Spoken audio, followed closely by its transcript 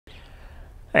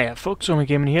Hey folks, Only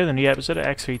Gaming here, the new episode of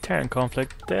X3 Terran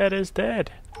Conflict Dead is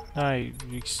dead. I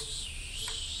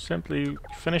simply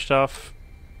finished off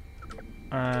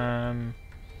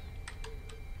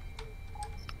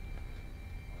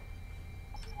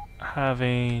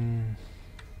having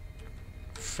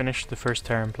finished the first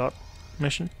Terran plot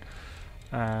mission.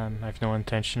 I've no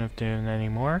intention of doing any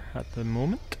more at the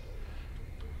moment.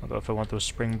 Although if I want those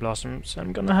spring blossoms,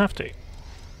 I'm gonna have to.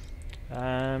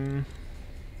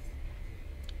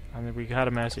 And we had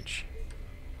a message.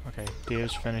 Okay,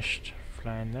 Dave's finished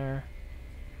flying there.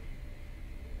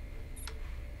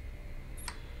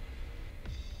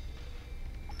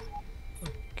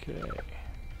 Okay.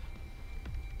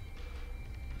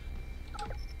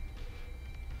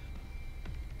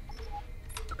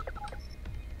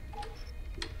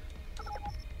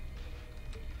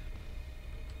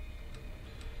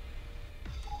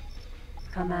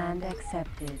 Command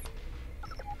accepted.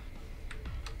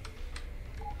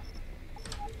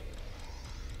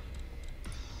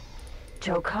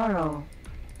 Chokaro.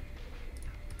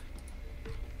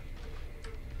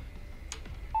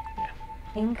 Yeah.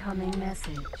 Incoming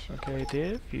message. Okay,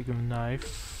 Dave, you can now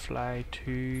fly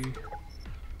to...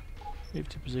 move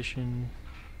to position...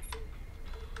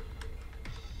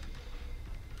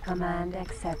 Command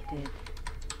accepted.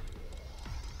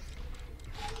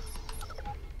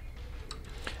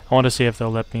 I want to see if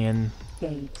they'll let me in.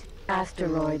 Gate.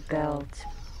 Asteroid belt.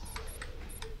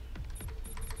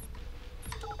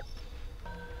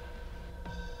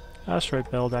 Asteroid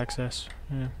belt access.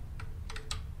 Yeah.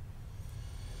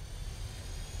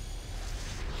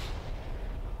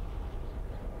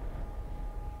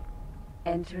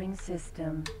 Entering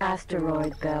system.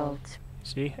 Asteroid belt.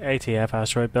 See, ATF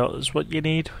asteroid belt is what you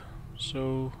need,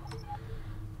 so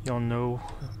you'll know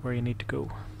where you need to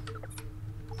go.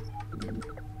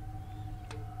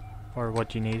 Or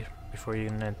what you need before you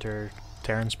can enter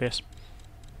Terran space.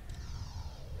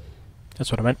 That's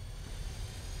what I meant.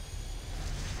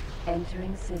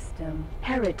 Entering system.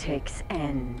 Heretics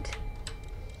end.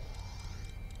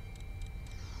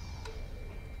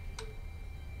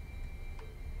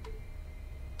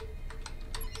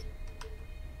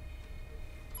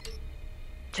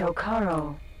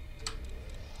 Chokaro.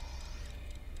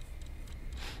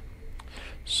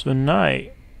 So now,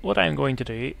 what I'm going to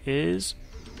do is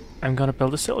I'm going to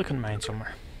build a silicon mine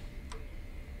somewhere.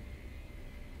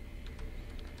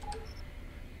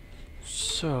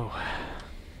 So,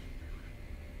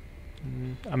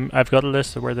 I've got a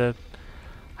list of where the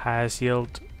highest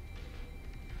yield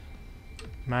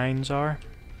mines are.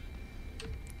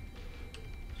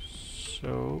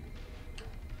 So,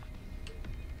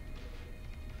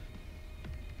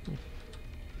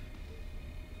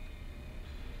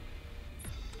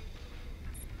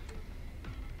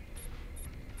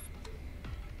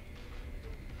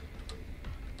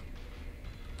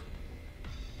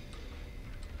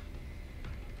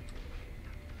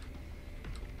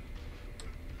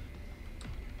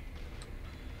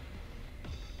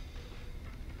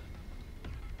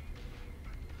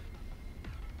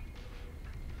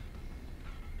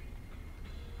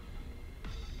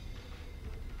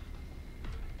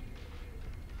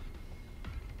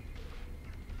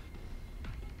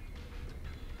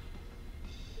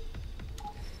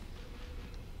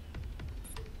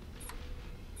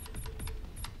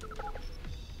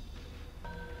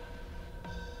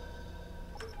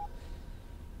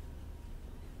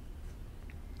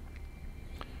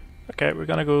 okay, we're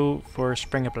gonna go for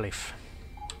Spring of Belief.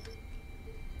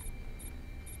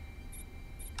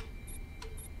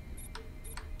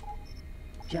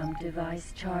 Jump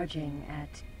device charging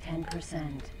at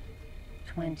 10%.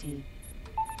 20.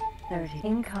 30.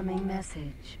 Incoming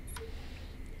message.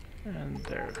 And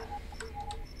there.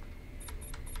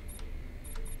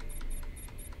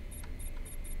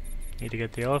 Need to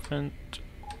get the elephant.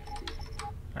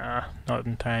 Ah, not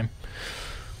in time.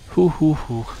 Hoo hoo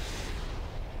hoo.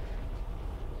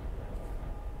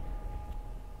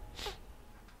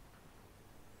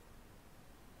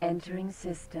 Entering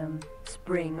system.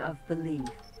 Spring of belief.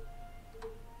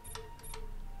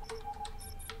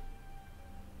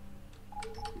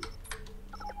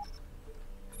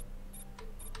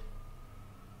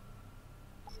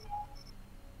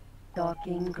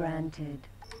 Docking granted.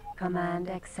 Command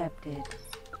accepted.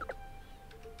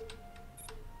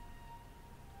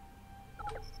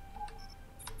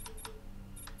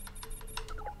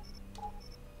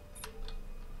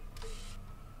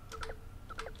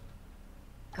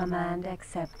 Command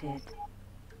accepted.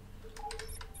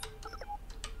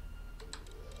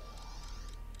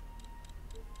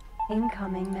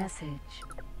 Incoming message.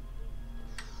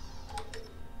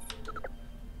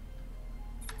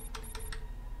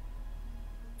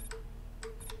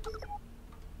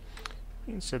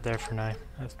 You can sit there for now.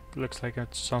 That looks like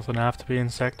it's something I have to be in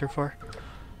sector for.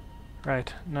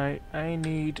 Right, now I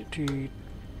need to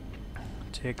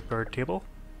take bird table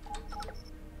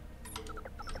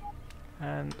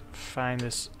and find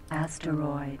this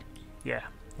Asteroid. yeah,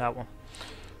 that one.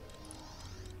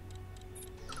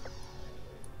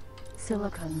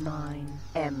 Silicon mine.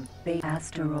 M. Base.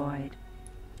 Asteroid.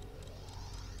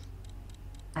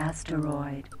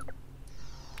 Asteroid.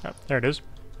 Oh, there it is.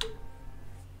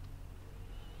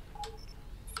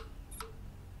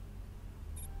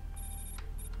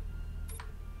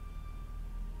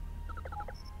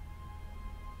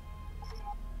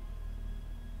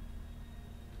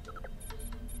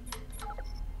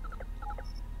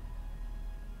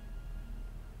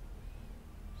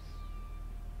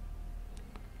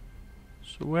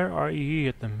 So where are you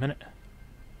at the minute?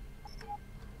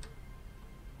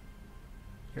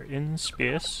 You're in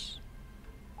space.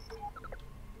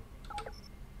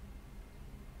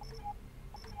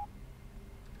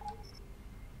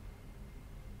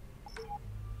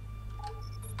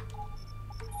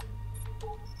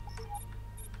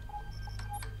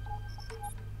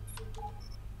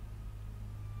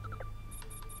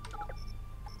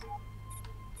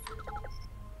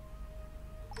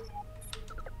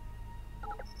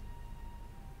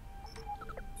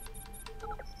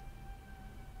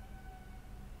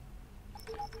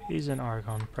 He's in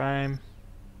Argon Prime.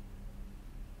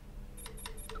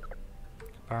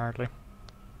 Apparently.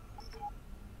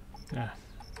 Yeah,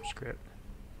 screw it.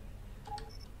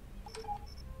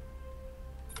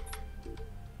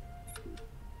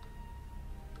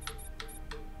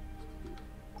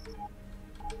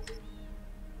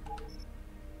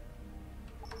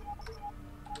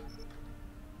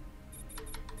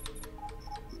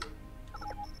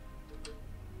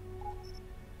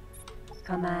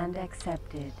 Command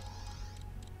accepted.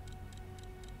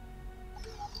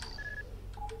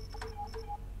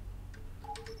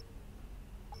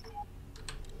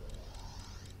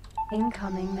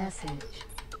 Incoming message.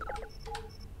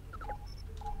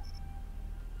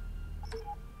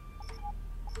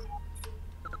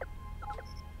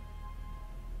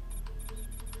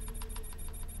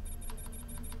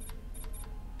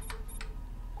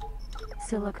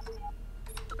 Silicon.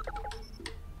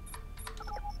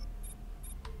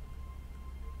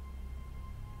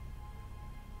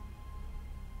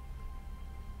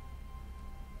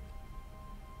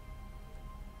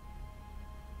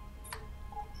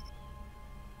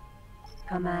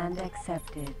 Command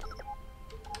accepted.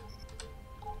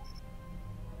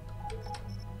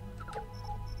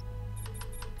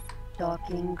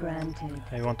 Docking granted.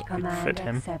 I want to Command fit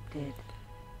him. accepted.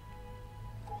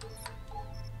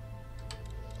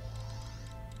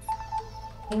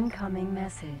 Incoming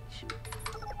message.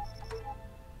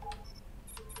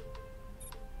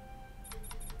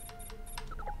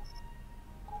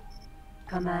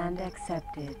 Command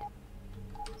accepted.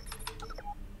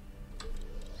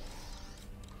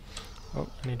 Oh,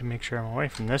 I need to make sure I'm away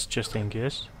from this just in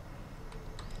case.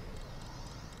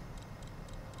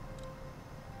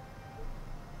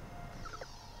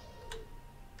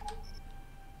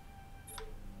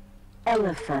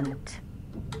 Elephant.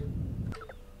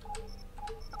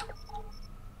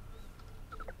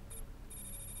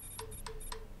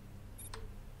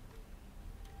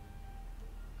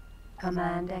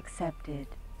 Command accepted.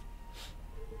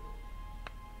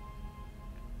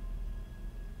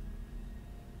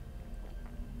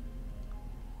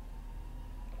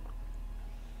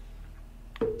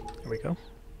 There we go.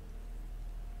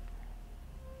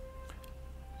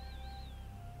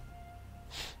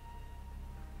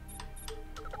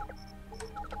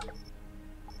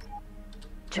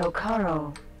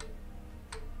 Jokaro.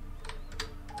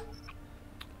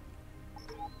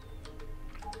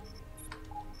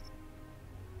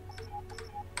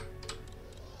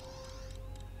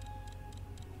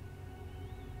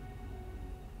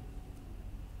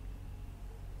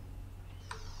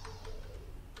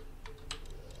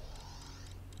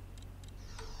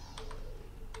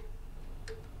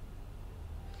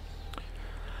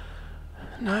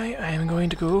 Now I am going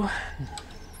to go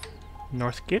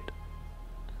North Gate.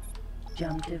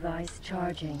 Jump device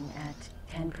charging at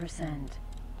 10%.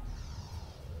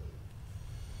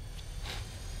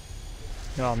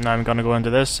 Well, now I'm gonna go into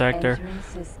this sector. Entering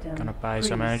system. Gonna buy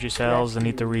some Priest energy cells. I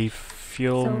need to rescue.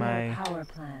 refuel Solar my... power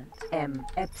plant. M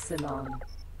Epsilon.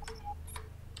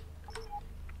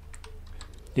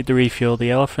 Need to refuel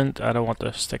the elephant. I don't want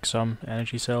to stick some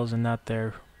energy cells in that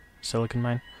there silicon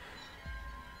mine.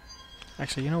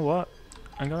 Actually, you know what?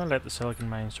 I'm gonna let the silicon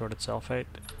mine sort itself out.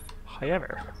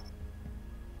 However,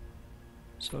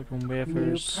 silicon New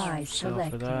wafers, price sell for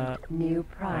selected. that. New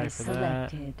price for that.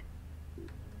 selected.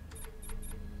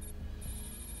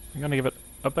 I'm gonna give it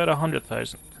about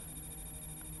 100,000.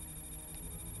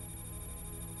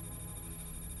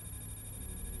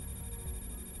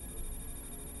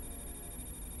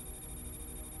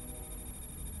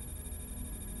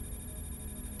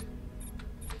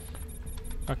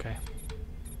 Okay.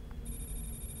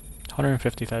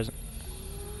 150,000.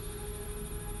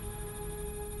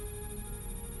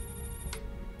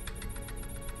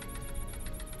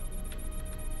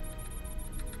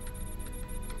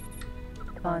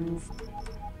 Funds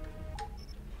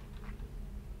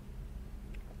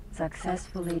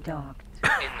successfly docked.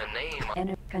 In the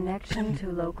name. Connection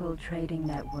to local trading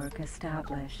network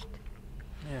established.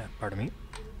 Yeah, pardon me.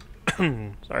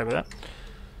 Sorry about that.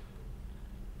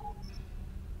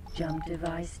 Jump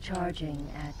device charging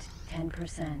at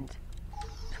 10%,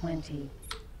 20,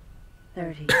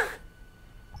 30.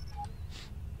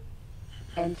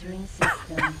 Entering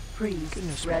system, freeze,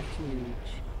 Goodness me.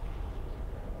 refuge.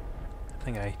 I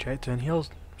think I tried to inhale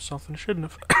something I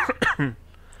shouldn't have.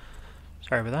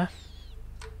 Sorry about that.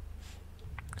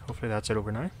 Hopefully that's it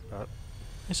over now, but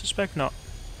I suspect not.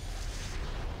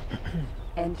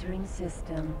 Entering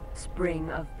system, spring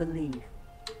of belief.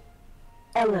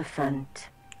 Elephant.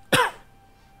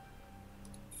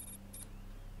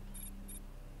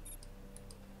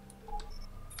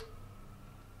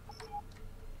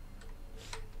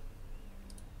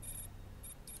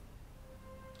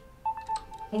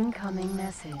 Incoming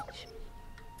message.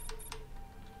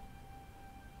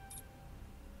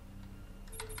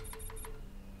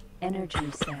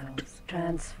 Energy cells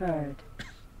transferred.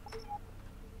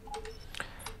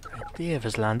 Dave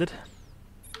has landed.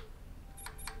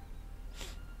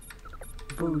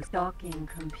 Boost docking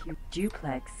compute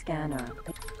duplex scanner.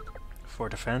 For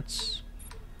defense.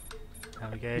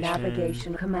 Navigation.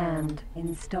 Navigation command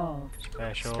installed.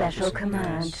 Special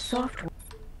command software.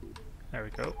 There we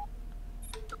go.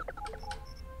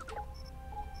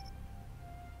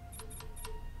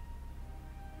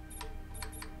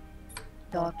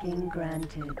 Docking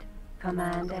granted.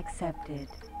 Command accepted.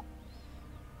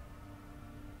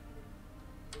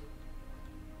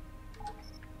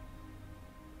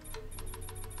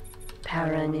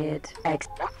 Paranid X.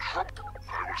 I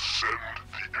will send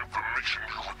the information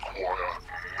you require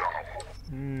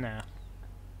now. Nah.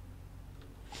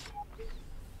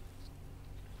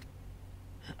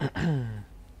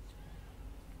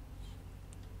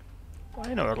 Well,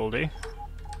 I know what it'll do.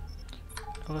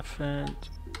 Elephant,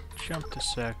 jump to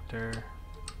sector.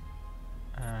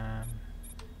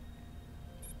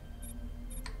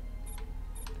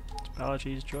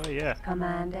 Apologies, Joy, yeah.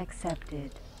 Command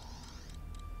accepted.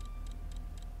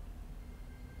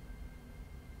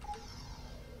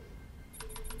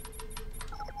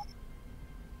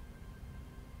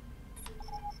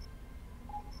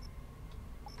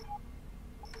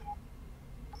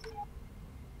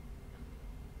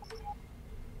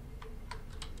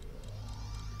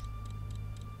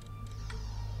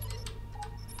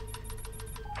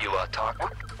 You are talking.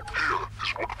 Here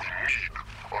is what we need,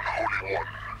 Unholy One.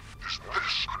 Is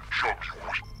this a job you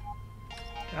wish?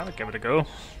 I'll give it a go.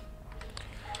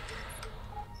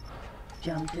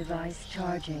 Jump device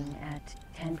charging at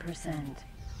 10%.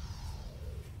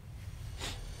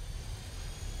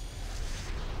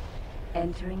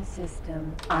 Entering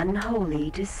system.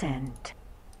 Unholy descent.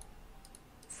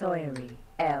 Sawyery.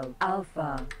 L.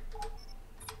 Alpha.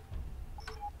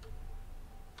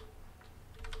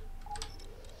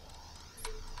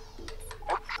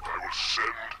 I will send.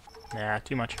 Yeah,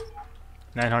 too much.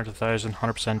 900,000,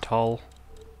 100% tall.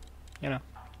 You know.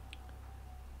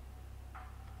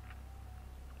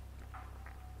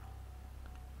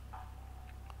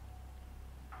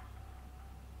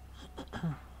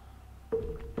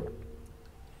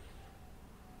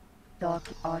 Dock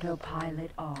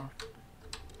autopilot off.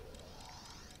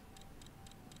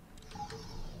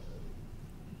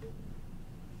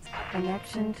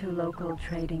 Connection to local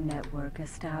trading network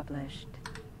established.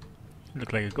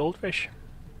 Look like a goldfish.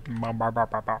 Ba, ba, ba,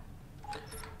 ba, ba.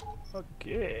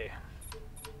 Okay.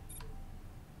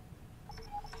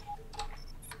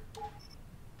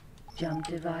 Jump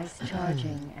device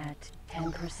charging at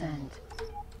 10%.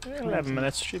 11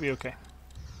 minutes should be okay.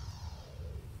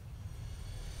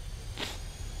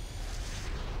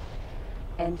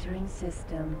 Entering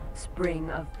system.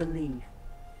 Spring of belief.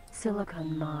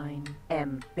 Silicon mine.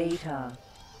 M. Beta.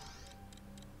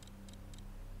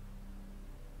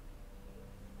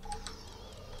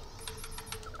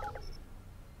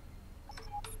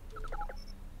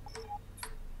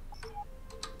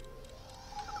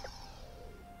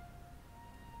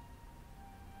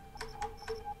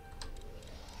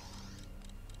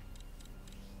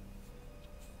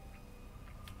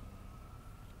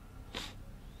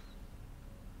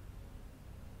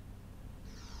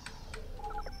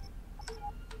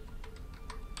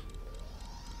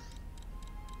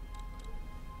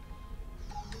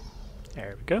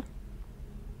 There we go.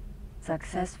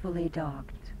 Successfully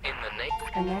docked. In the name.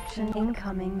 Connection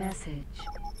incoming message.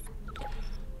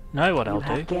 Now what You I'll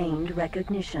have do gained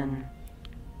recognition.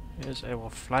 is I will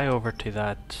fly over to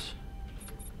that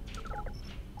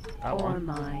Ore one,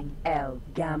 mine L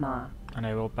Gamma. and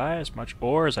I will buy as much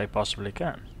ore as I possibly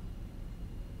can.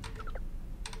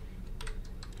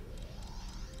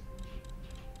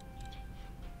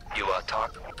 You are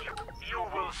talking. You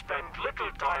will spend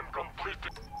little time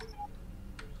completing.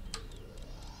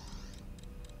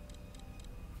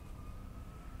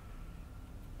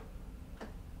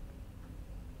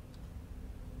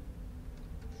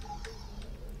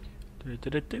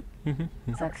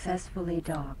 Successfully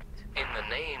docked. In the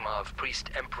name of Priest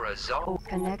Emperor Zol.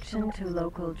 Connection to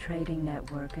local trading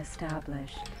network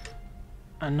established.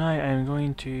 And now I'm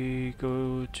going to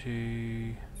go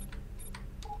to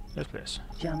this place.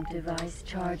 Jump device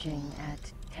charging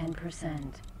at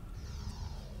 10%.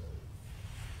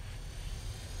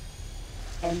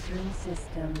 Entering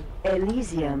system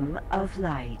Elysium of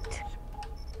Light.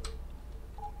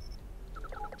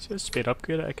 Is this speed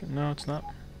upgrade? I can. No, it's not.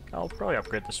 I'll probably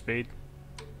upgrade the speed.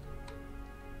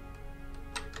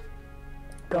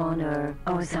 Goner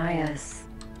Osiris.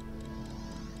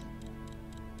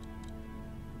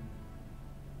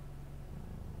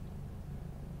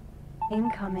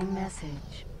 Incoming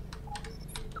message.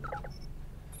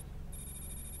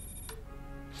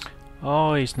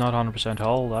 Oh, he's not 100%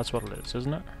 hull. That's what it is,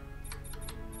 isn't it?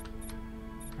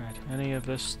 Right. Any of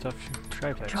this stuff?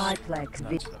 Triplex. Triplex.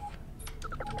 That stuff.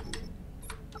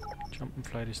 Jump and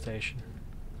fly to station.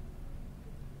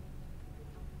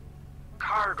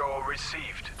 Cargo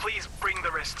received. Please bring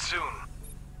the rest soon.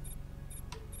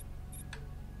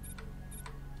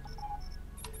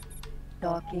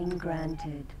 Docking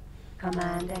granted.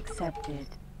 Command accepted.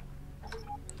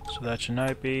 So that should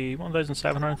now be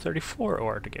 1,734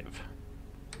 ore to give.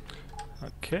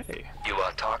 Okay. You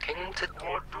are talking to.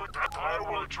 I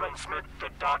will transmit the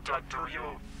data to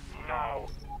you now.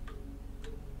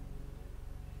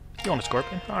 You want a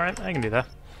scorpion? Alright, I can do that.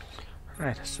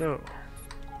 Right, so.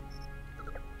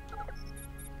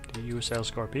 Do you sell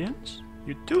scorpions?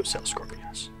 You do sell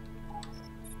scorpions.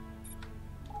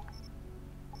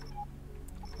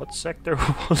 What sector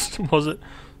was it?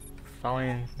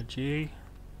 Following the G?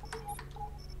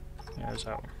 Yeah, there's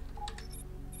that one.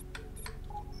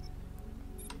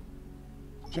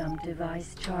 Jump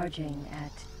device charging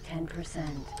at 10%.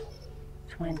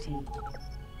 20.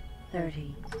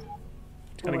 30.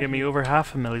 It's gonna give me over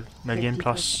half a million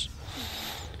plus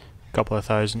a couple of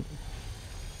thousand.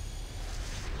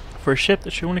 For a ship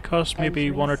that should only cost maybe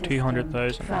Entering 1 or system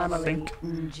 200,000, I family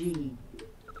think. G.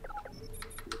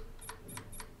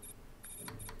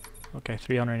 Okay,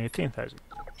 318,000.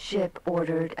 Ship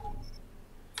ordered.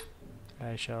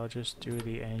 I shall just do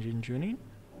the engine tuning.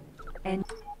 And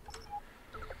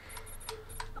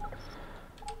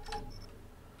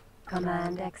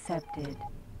command accepted.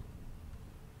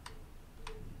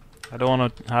 I don't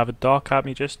want to have it dock at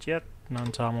me just yet, not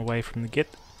until I'm away from the gate.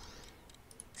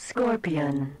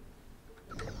 Scorpion.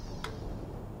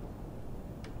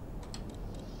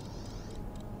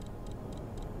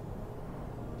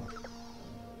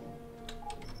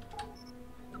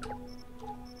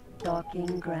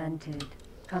 Docking granted.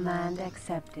 Command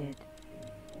accepted.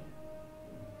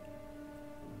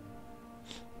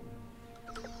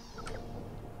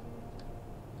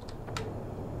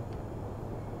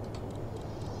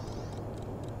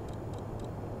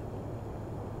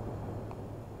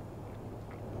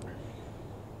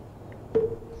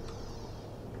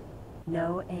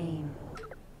 No aim.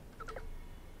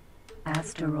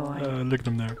 Asteroid. Look at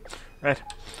them there. Right.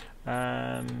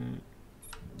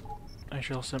 I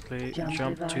shall simply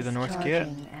jump to the device north gate.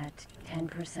 charging at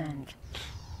 10%.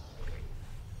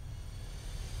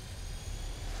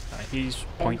 He's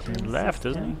pointing Entering left,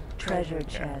 isn't he? system Treasure Yeah,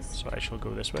 chest. so I shall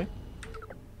go this way.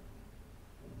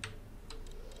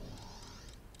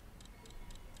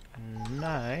 And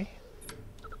now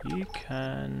you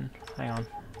can hang on.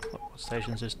 What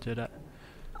station is this dude at?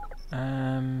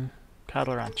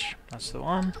 Cattle Ranch. That's the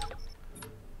one.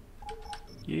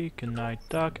 You can now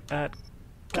dock at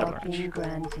Cattle Docking Ranch.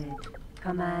 granted.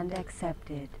 Command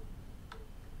accepted.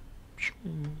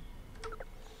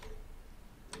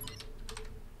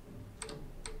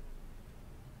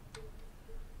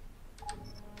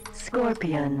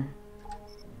 Scorpion.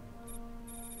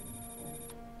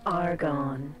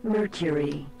 Argon.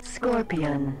 Mercury.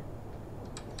 Scorpion.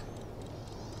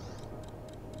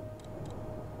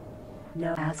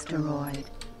 No asteroid.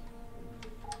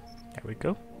 There we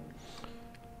go.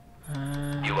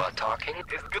 You are talking?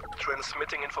 Is good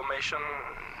transmitting information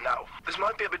now. This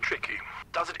might be a bit tricky.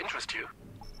 Does it interest you?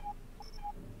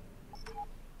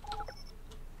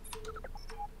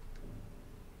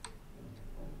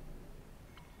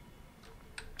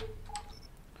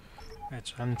 Right,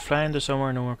 so I'm flying to somewhere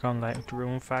in Omicron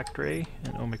Drone Factory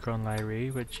in Omicron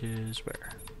Lyrie, which is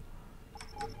where?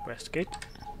 Westgate.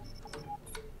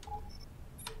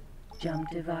 Jump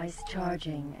device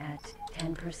charging at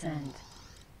 10%.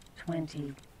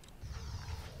 20.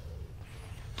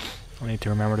 I need to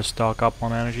remember to stock up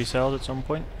on energy cells at some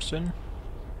point soon.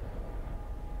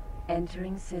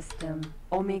 Entering system.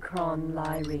 Omicron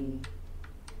Lyrie.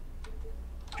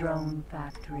 Drone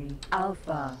Factory.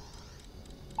 Alpha.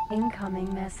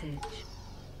 Incoming message.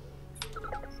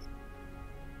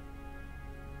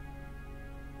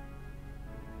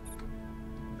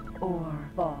 Or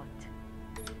bot.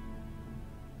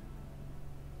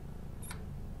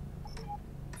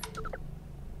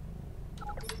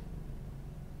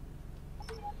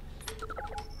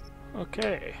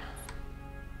 Okay.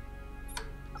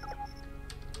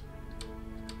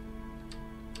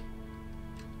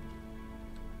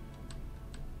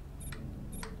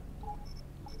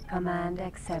 Command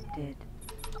accepted.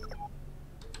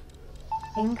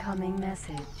 Incoming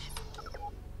message.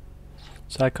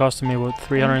 So that costed me about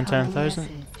 310,000,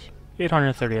 Incoming message.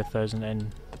 838,000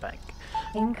 in the bank.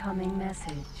 Incoming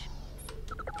message.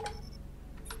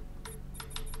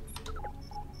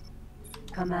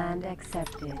 Command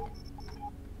accepted.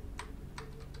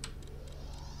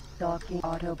 Docking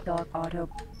auto.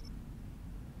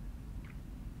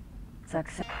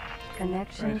 Success.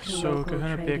 Connection Right, to so local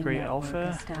Kahuna trading Bakery network Alpha.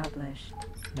 established.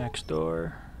 Next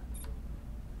door.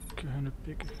 Kahuna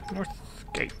Big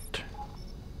Northgate.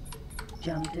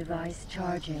 Jump device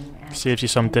charging at Saves you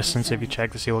some distance if you 10%.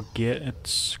 check to see what gate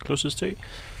it's closest to.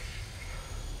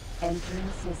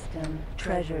 Entering system.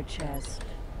 Treasure chest.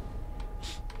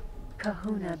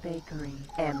 Kahuna Bakery.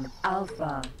 M.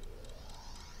 Alpha.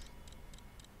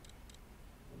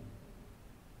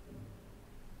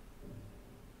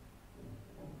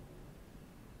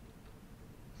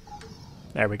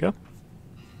 There we go.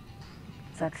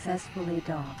 Successfully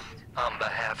docked. On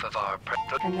behalf of our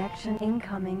Connection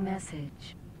incoming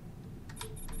message.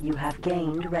 You have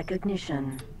gained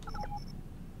recognition.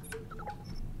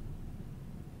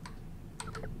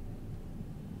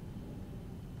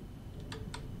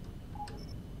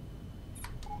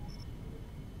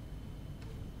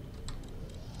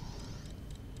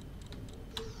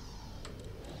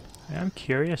 I'm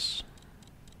curious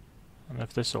on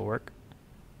if this will work.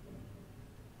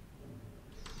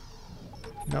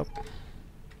 Nope.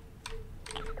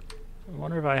 I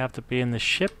wonder if I have to be in the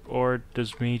ship, or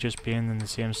does me just being in the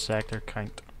same sector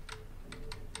count?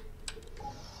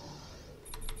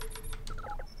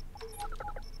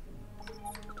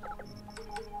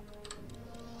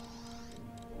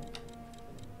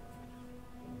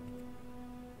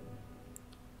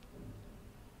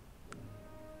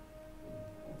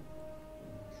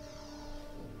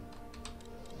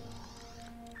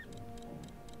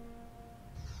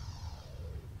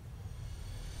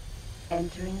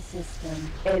 Entering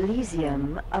system.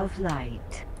 Elysium of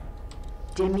Light.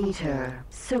 Demeter.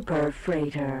 Super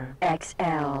Freighter.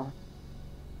 XL.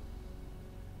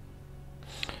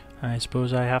 I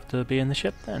suppose I have to be in the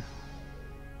ship then.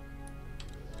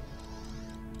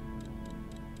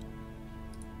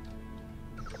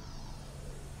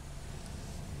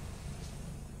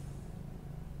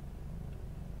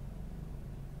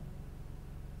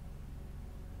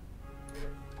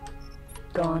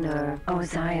 Goner.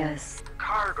 Osias.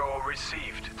 Cargo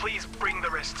received. Please bring the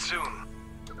rest soon.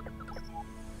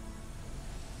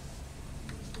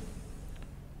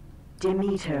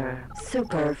 Demeter.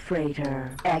 Super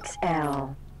Freighter.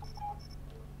 XL.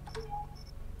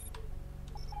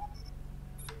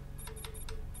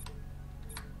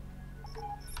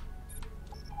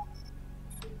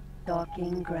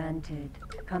 Docking granted.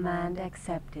 Command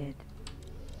accepted.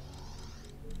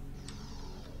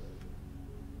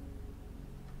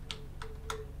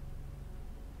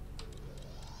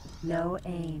 No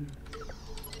aim.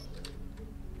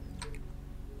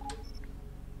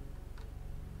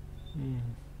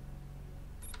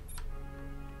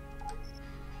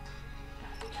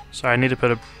 Sorry, I need to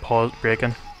put a pause break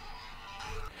in.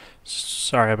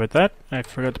 Sorry about that. I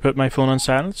forgot to put my phone on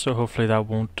silent, so hopefully that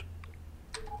won't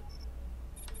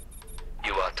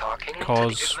You are talking?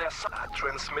 cause... Is there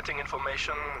transmitting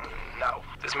information now?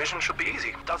 This mission should be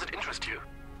easy. Does it interest you?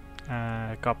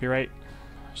 copyright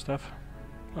stuff.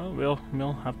 Oh,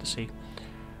 we'll have to see.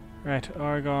 Right,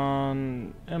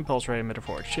 Argon, Impulse Ray, Emitter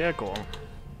Forge. Yeah, go on.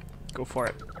 Go for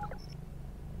it.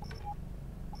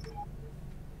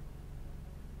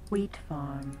 Wheat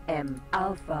farm. M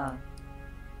Alpha.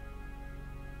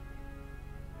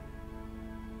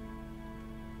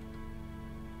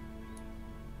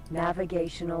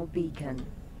 Navigational beacon.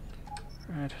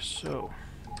 Right, so.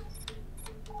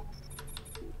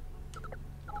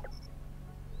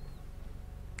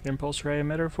 Impulse ray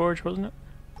emitter forge, wasn't it?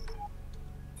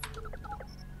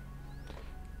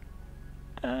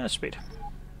 Speed.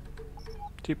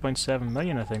 2.7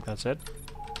 million, I think that's it.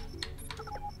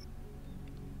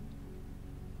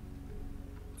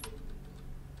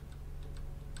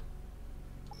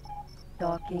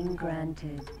 Docking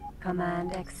granted.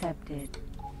 Command accepted.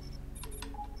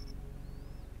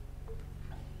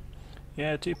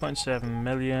 Yeah, 2.7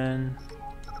 million.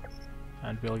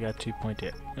 And we'll get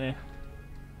 2.8. Eh.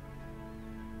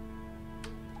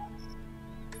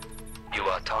 You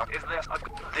are talking.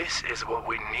 This is what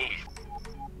we need.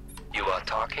 You are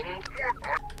talking? What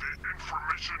the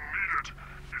information needed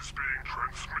is being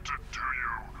transmitted to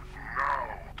you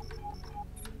now.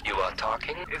 You are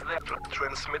talking? Is there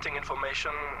transmitting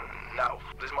information now?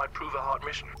 This might prove a hard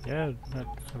mission. Yeah,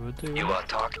 I would do. You are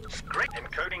talking? Great.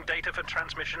 Encoding data for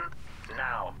transmission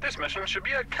now. This mission should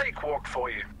be a cakewalk for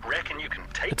you. Reckon you can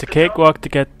take It's a the cakewalk to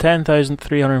get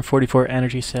 10,344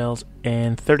 energy cells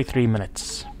in 33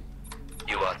 minutes.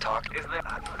 You are talking? Is there?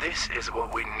 This is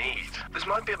what we need. This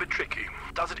might be a bit tricky.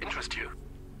 Does it interest you?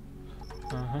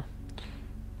 Uh-huh.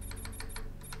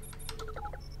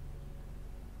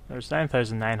 There's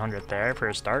 9,900 there for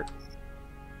a start.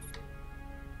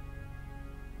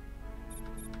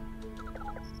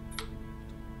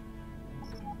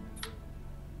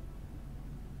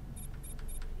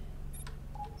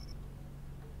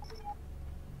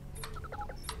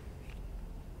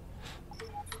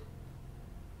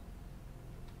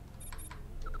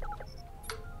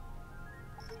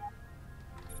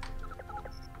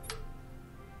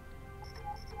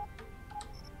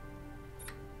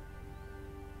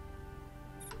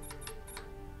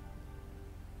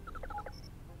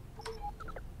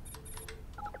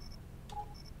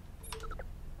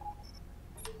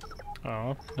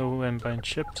 Oh, no inbound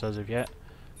ships as of yet.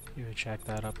 You would check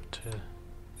that up to...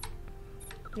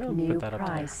 Yeah, we'll New put that up there.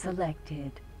 price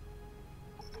selected.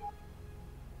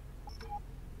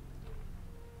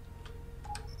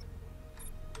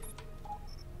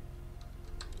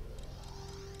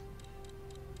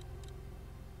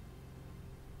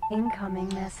 Incoming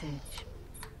message.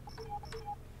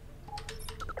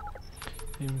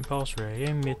 Impulse ray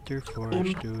emitter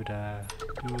forge, do da.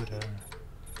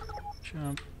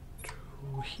 Jump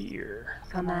to here.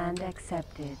 Command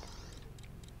accepted.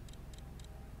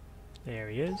 There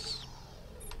he is.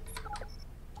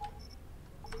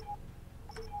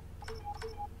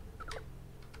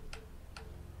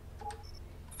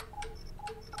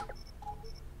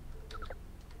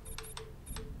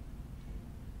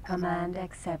 Command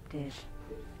accepted.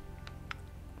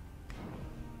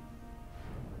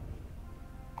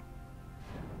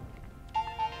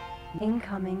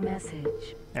 Incoming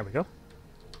message. There we go.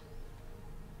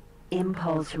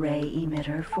 Impulse ray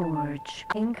emitter forge.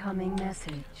 Incoming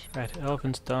message. Right,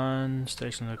 elephant's done.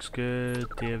 Station looks good.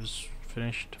 Dave's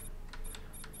finished.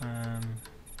 Yeah,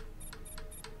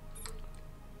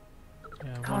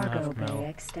 1.5 Cargo mil. bay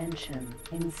extension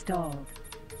installed.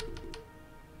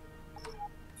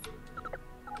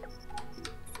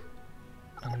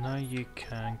 And now you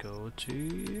can go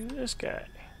to this guy.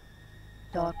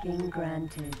 Docking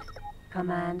granted.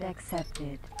 Command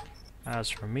accepted. As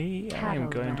for me, I am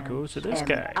going to go to this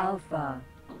guy. Alpha.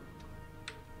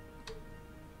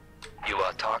 You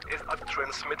are talking? Is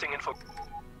transmitting info?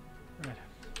 Right.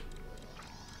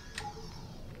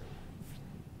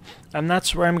 And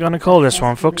that's where I'm going to call this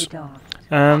one, folks.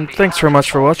 Thanks very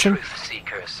much for watching. Truth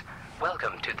seekers,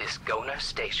 welcome to this Goner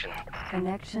station.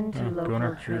 Connection to local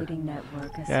Goner, here. trading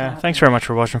network. Yeah, thanks very much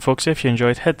for watching, folks. If you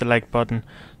enjoyed, hit the like button,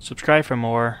 subscribe for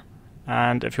more,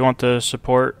 and if you want to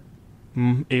support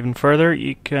even further,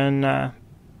 you can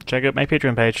check out my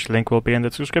Patreon page. Link will be in the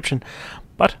description.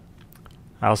 But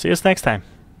I'll see you next time.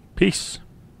 Peace.